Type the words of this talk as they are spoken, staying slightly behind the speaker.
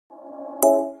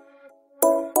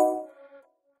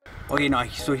Okay, now,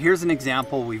 so here's an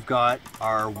example. We've got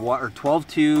our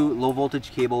 12-2 low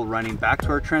voltage cable running back to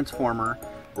our transformer.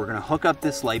 We're gonna hook up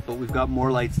this light, but we've got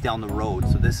more lights down the road.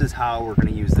 So this is how we're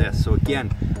gonna use this. So again,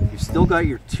 you've still got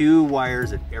your 2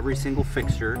 wires at every single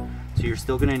fixture. So you're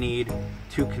still gonna need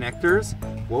 2 connectors.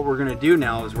 What we're gonna do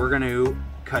now is we're gonna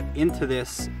cut into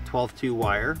this 12-2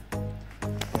 wire,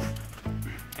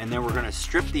 and then we're gonna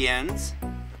strip the ends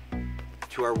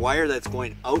to our wire that's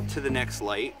going out to the next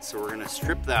light. So we're gonna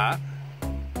strip that.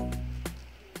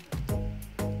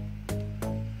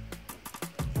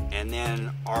 And then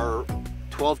our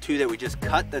 12-2 that we just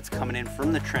cut that's coming in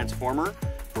from the transformer,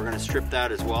 we're gonna strip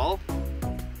that as well.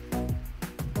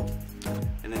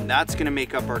 And then that's gonna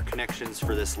make up our connections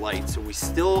for this light. So we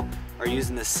still are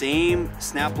using the same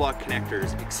snap block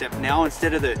connectors, except now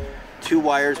instead of the 2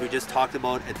 wires we just talked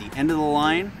about at the end of the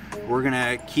line, we're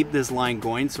gonna keep this line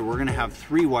going. So we're gonna have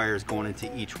 3 wires going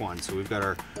into each one. So we've got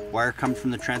our wire coming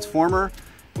from the transformer,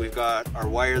 we've got our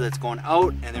wire that's going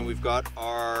out, and then we've got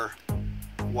our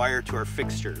wire to our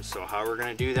fixtures. So how we're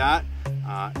gonna do that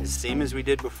is same as we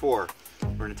did before.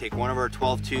 We're gonna take one of our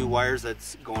 12-2 wires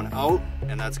that's going out,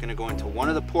 and that's gonna go into one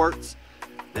of the ports.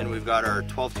 Then we've got our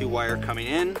 12-2 wire coming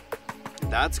in,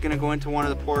 that's gonna go into one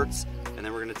of the ports. And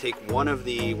then we're gonna take one of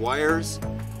the wires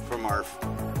from our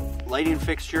lighting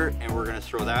fixture, and we're gonna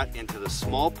throw that into the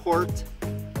small port.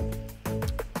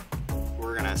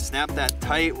 We're gonna snap that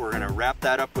tight, we're gonna wrap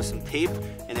that up with some tape,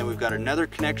 and then we've got another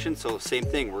connection. So same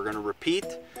thing, we're gonna repeat.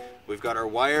 We've got our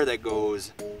wire that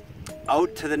goes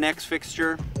out to the next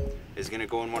fixture, is gonna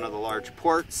go in one of the large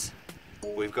ports.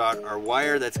 We've got our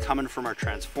wire that's coming from our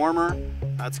transformer,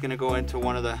 that's gonna go into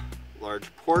one of the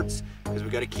large ports, because we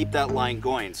got to keep that line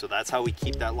going. So that's how we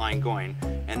keep that line going.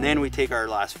 And then we take our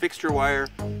last fixture wire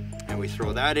and we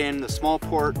throw that in the small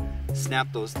port,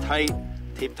 snap those tight,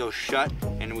 tape those shut,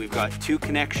 and we've got 2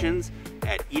 connections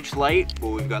at each light.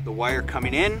 Well, we've got the wire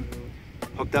coming in,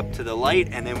 hooked up to the light,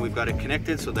 and then we've got it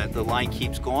connected so that the line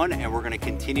keeps going, and we're going to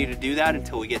continue to do that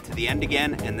until we get to the end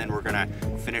again, and then we're going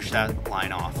to finish that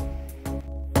line off.